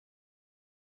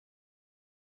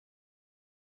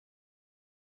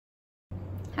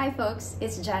Hi folks,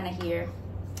 it's Jana here.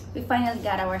 We finally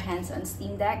got our hands on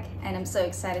Steam Deck and I'm so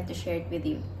excited to share it with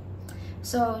you.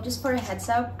 So just for a heads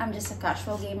up, I'm just a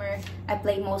casual gamer. I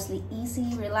play mostly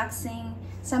easy, relaxing,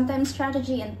 sometimes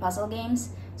strategy and puzzle games.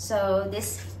 So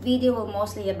this video will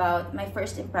mostly about my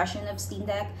first impression of Steam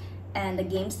Deck and the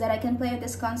games that I can play with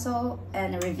this console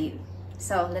and a review.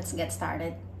 So let's get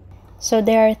started. So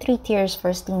there are 3 tiers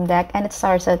for Steam Deck and it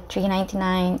starts at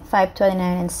 $399, $529,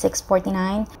 and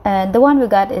 $649. And the one we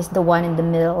got is the one in the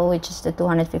middle, which is the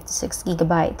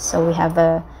 256GB. So we have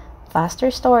a faster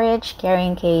storage,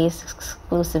 carrying case,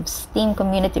 exclusive Steam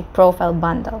Community Profile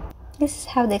bundle. This is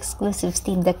how the exclusive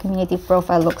Steam Deck Community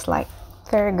Profile looks like.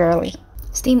 Very girly.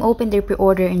 Steam opened their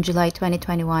pre-order in July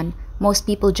 2021. Most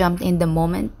people jumped in the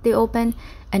moment they opened,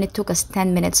 and it took us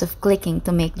 10 minutes of clicking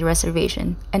to make the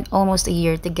reservation and almost a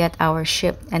year to get ours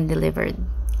shipped and delivered.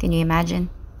 Can you imagine?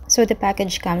 So the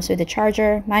package comes with a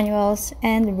charger, manuals,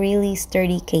 and really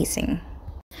sturdy casing.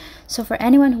 So for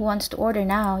anyone who wants to order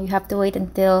now, you have to wait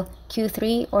until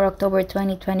Q3 or October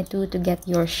 2022 to get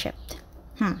yours shipped.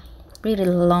 Really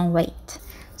long wait.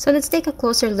 So let's take a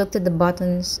closer look to the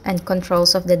buttons and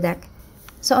controls of the deck.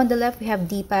 So on the left, we have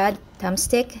D-pad,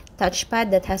 thumbstick, touchpad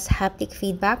that has haptic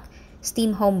feedback,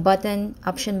 Steam home button,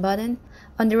 option button.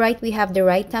 On the right, we have the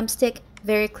right thumbstick,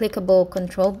 very clickable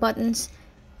control buttons,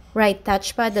 right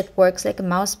touchpad that works like a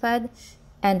mousepad,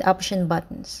 and option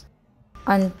buttons.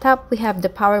 On top, we have the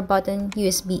power button,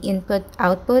 USB input,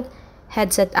 output,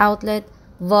 headset outlet,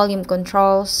 volume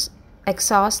controls,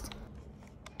 exhaust.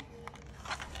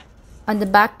 On the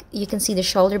back, you can see the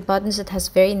shoulder buttons that has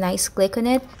very nice click on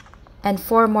it, and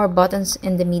 4 more buttons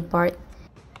in the mid part.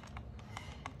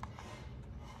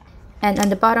 And on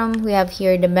the bottom, we have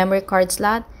here the memory card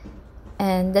slot,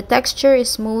 and the texture is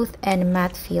smooth and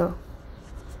matte feel.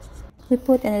 We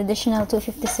put an additional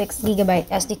 256GB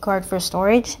SD card for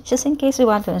storage, just in case we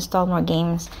want to install more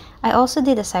games. I also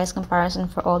did a size comparison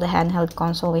for all the handheld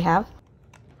console we have.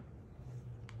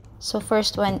 So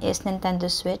first one is Nintendo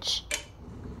Switch.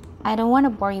 I don't want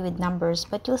to bore you with numbers,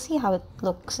 but you'll see how it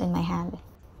looks in my hand.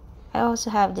 I also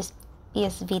have this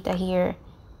PS Vita here,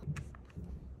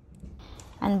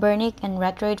 and Burnic and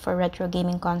Retroid for retro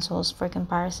gaming consoles for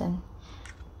comparison.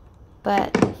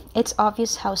 But it's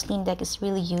obvious how Steam Deck is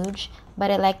really huge,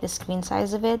 but I like the screen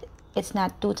size of it. It's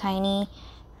not too tiny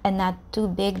and not too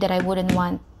big that I wouldn't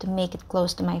want to make it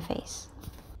close to my face.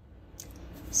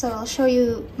 So I'll show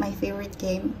you my favorite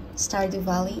game, Stardew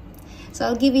Valley. So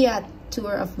I'll give you a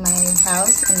tour of my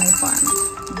house and my farm,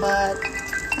 but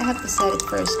I have to set it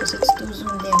first because it's too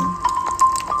zoomed in.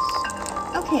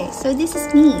 Okay, so this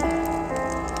is me.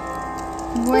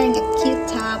 I'm wearing a cute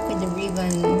top with a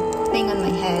ribbon thing on my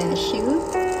head and a shoe.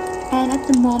 And at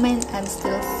the moment, I'm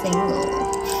still single.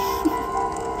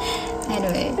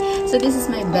 Anyway, so this is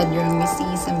my bedroom. You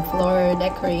see some floral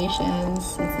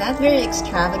decorations. It's not very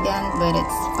extravagant, but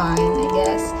it's fine, I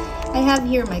guess. I have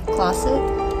here my closet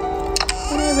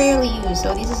that I rarely use.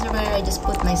 So this is where I just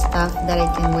put my stuff that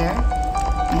I can wear.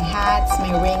 My hats,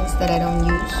 my rings that I don't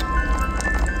use,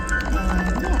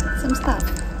 and yeah, some stuff.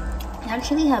 I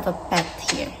actually have a pet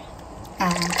here.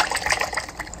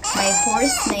 My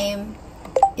horse name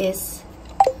is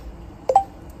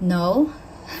No,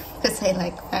 because I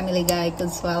like Family Guy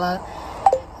Consuela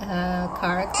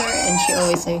character, and she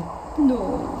always say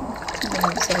no,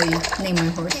 so I name my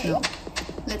horse No.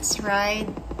 Let's ride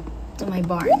to my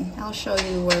barn. I'll show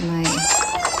you where my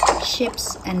sheep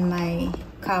and my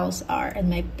cows are and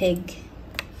my pig.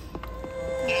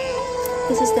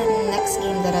 This is the next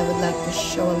game that I would like to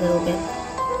show a little bit.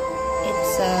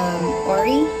 It's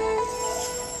Ori.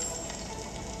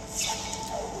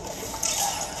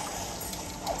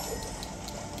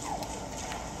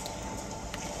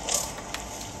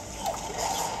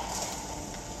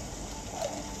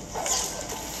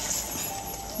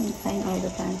 I'm playing all the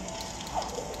time.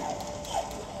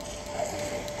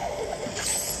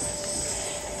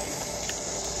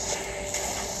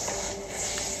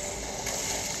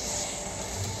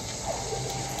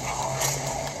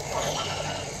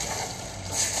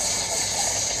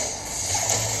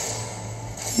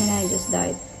 And I just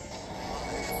died.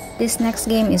 This next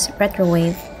game is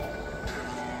Retrowave.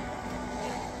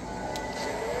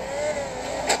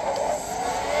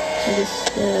 So this is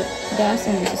the gas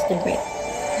and this is the brake.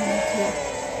 Yeah.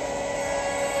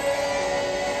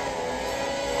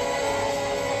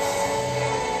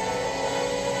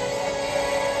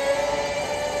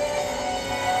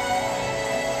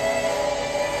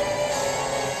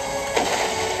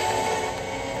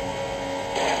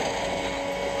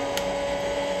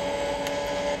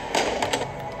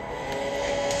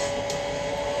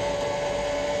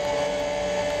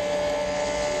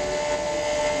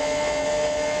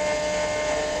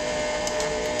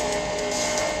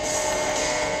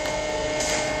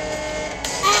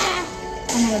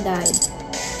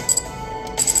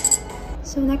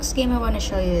 So next game I want to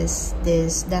show you is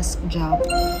this Desk Job.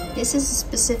 This is a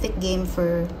specific game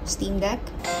for Steam Deck.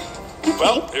 Okay.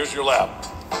 Well, here's your lab.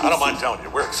 I don't mind telling you,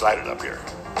 we're excited up here.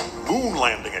 Moon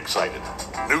landing excited.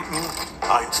 Newton,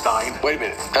 Einstein. Wait a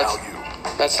minute. Now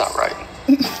you. That's not right.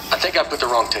 I think I put the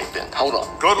wrong tape in. Hold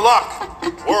on. Good luck.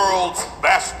 World's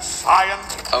best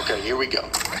science. Okay, here we go.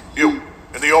 You,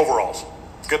 in the overalls.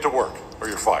 Get to work, or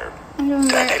you're fired.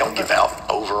 They don't give out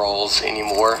overalls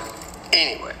anymore.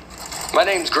 Anyway, my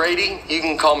name's Grady. You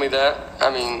can call me that. I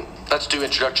mean, let's do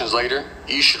introductions later.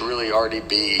 You should really already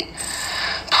be...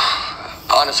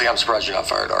 Honestly, I'm surprised you're not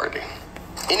fired already.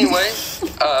 Anyway,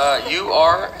 you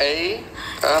are a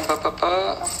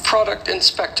product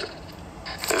inspector.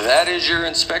 That is your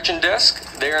inspection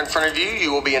desk. There in front of you,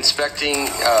 you will be inspecting,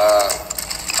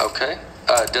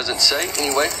 doesn't say.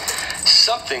 Anyway,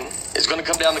 something is going to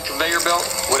come down the conveyor belt,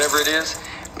 whatever it is.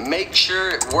 Make sure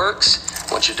it works.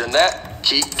 Once you've done that,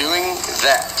 keep doing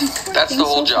that. That's the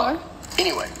whole job.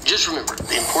 Anyway, just remember,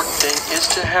 the important thing is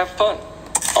to have fun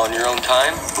on your own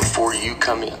time before you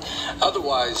come in.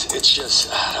 Otherwise, it's just,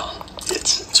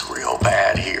 it's real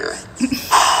bad here.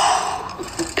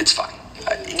 It's fine.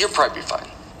 You'll probably be fine.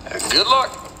 Good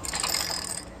luck.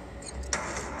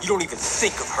 You don't even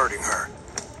think of hurting her.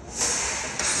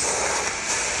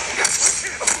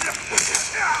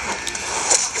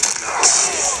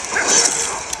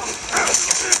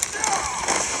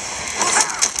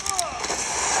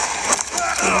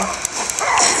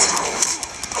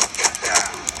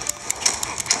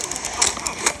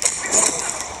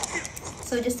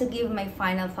 So just to give my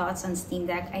final thoughts on Steam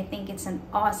Deck, I think it's an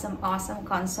awesome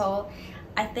console.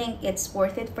 I think it's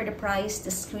worth it for the price.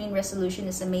 The screen resolution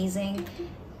is amazing.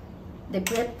 The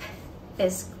grip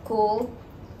is cool.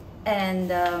 And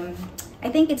I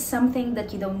think it's something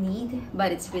that you don't need,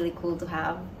 but it's really cool to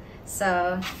have.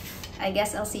 So I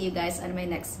guess I'll see you guys on my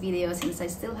next video since I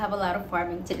still have a lot of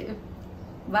farming to do.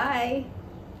 Bye!